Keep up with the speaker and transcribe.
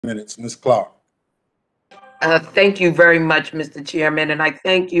Minutes, Ms. Clarke. Thank you very much, Mr. Chairman, and I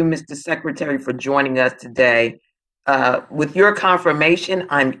thank you, Mr. Secretary, for joining us today. With your confirmation,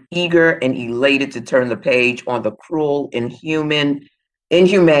 I'm eager and elated to turn the page on the cruel, inhumane,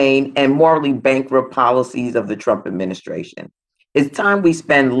 and morally bankrupt policies of the Trump administration. It's time we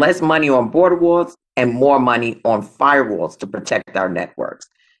spend less money on border walls and more money on firewalls to protect our networks.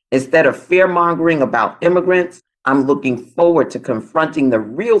 Instead of fear mongering about immigrants, I'm looking forward to confronting the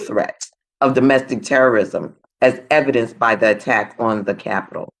real threats of domestic terrorism as evidenced by the attack on the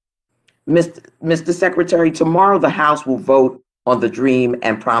Capitol. Mr. Secretary, tomorrow the House will vote on the Dream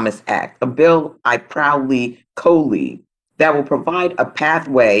and Promise Act, a bill I proudly co-lead that will provide a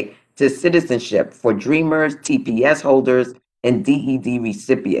pathway to citizenship for Dreamers, TPS holders, and DED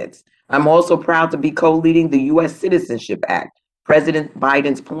recipients. I'm also proud to be co-leading the U.S. Citizenship Act, President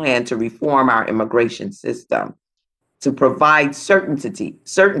Biden's plan to reform our immigration system, to provide certainty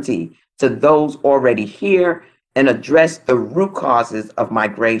to those already here and address the root causes of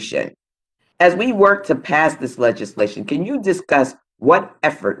migration. As we work to pass this legislation, can you discuss what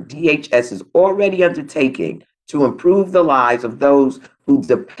effort DHS is already undertaking to improve the lives of those who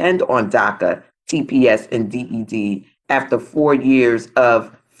depend on DACA, TPS, and DED after 4 years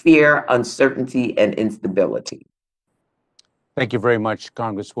of fear, uncertainty, and instability? Thank you very much,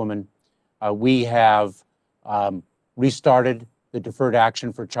 Congresswoman. We have restarted the Deferred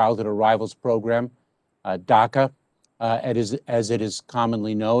Action for Childhood Arrivals program, DACA, as it is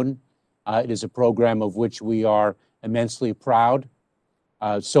commonly known. It is a program of which we are immensely proud.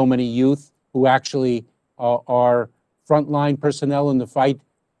 So many youth who actually are frontline personnel in the fight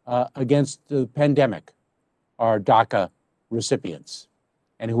against the pandemic are DACA recipients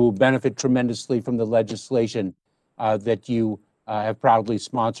and who will benefit tremendously from the legislation that you have proudly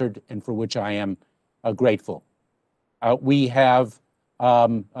sponsored and for which I am grateful. We have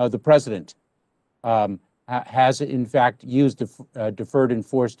the president has in fact used deferred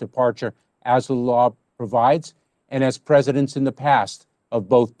enforced departure as the law provides and as presidents in the past of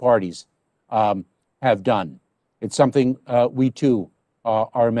both parties have done. It's something we too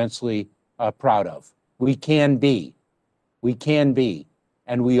are immensely proud of. We can be,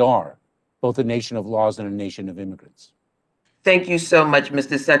 and we are both a nation of laws and a nation of immigrants. Thank you so much,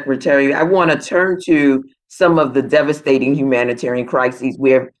 Mr. Secretary. I want to turn to some of the devastating humanitarian crises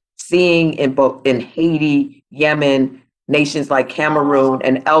we're seeing in Haiti, Yemen, nations like Cameroon,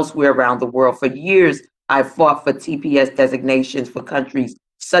 and elsewhere around the world. For years, I've fought for TPS designations for countries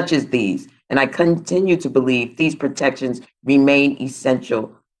such as these, and I continue to believe these protections remain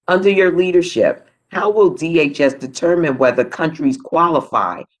essential. Under your leadership, how will DHS determine whether countries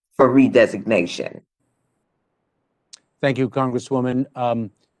qualify for redesignation? Thank you,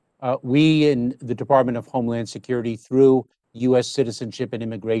 Congresswoman. We in the Department of Homeland Security, through U.S. Citizenship and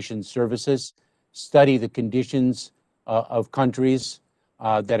Immigration Services, study the conditions of countries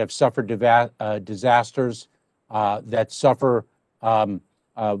that have suffered disasters, that suffer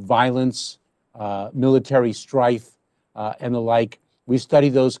violence, military strife, and the like. We study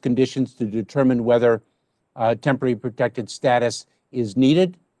those conditions to determine whether temporary protected status is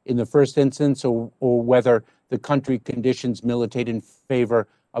needed in the first instance, or whether the country conditions militate in favor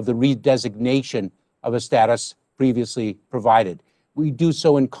of the redesignation of a status previously provided. We do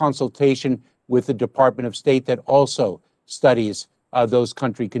so in consultation with the Department of State that also studies those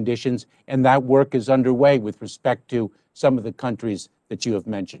country conditions, and that work is underway with respect to some of the countries that you have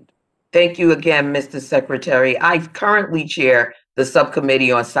mentioned. Thank you again, Mr. Secretary. I currently chair the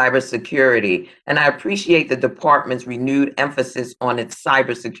Subcommittee on Cybersecurity, and I appreciate the department's renewed emphasis on its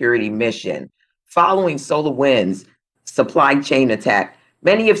cybersecurity mission. Following SolarWinds' supply chain attack,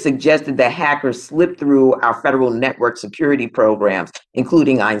 many have suggested that hackers slipped through our federal network security programs,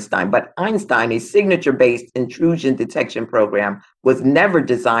 including Einstein. But Einstein, a signature-based intrusion detection program, was never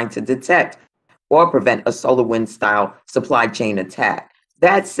designed to detect or prevent a SolarWinds-style supply chain attack.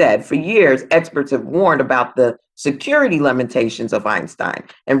 That said, for years, experts have warned about the security limitations of Einstein,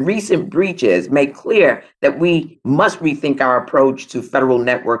 and recent breaches make clear that we must rethink our approach to federal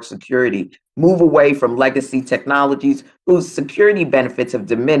network security, move away from legacy technologies whose security benefits have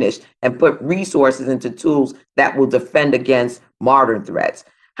diminished, and put resources into tools that will defend against modern threats.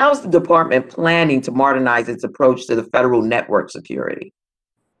 How is the department planning to modernize its approach to the federal network security?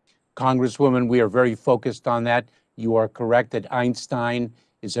 Congresswoman, we are very focused on that. You are correct that Einstein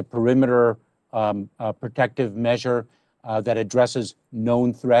is a perimeter protective measure that addresses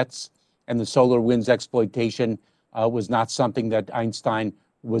known threats, and the SolarWinds exploitation was not something that Einstein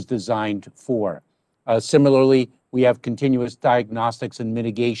was designed for. Similarly, we have continuous diagnostics and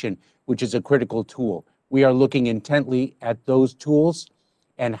mitigation, which is a critical tool. We are looking intently at those tools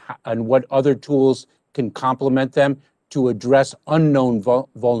and what other tools can complement them to address unknown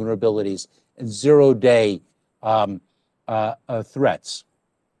vulnerabilities and zero-day threats.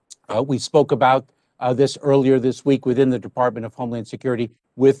 We spoke about this earlier this week within the Department of Homeland Security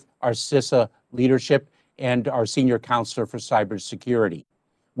with our CISA leadership and our senior counselor for cybersecurity.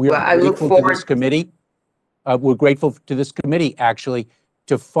 We are grateful to this committee. We're grateful to this committee, actually,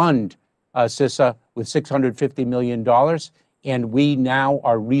 to fund CISA with $650 million. And we now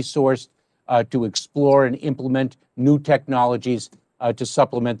are resourced to explore and implement new technologies to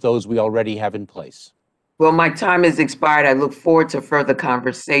supplement those we already have in place. Well, my time has expired. I look forward to further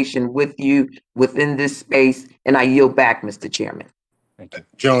conversation with you within this space, and I yield back, Mr. Chairman. Thank you.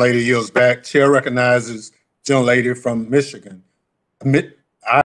 Gentlelady yields back. Chair recognizes gentlelady from Michigan.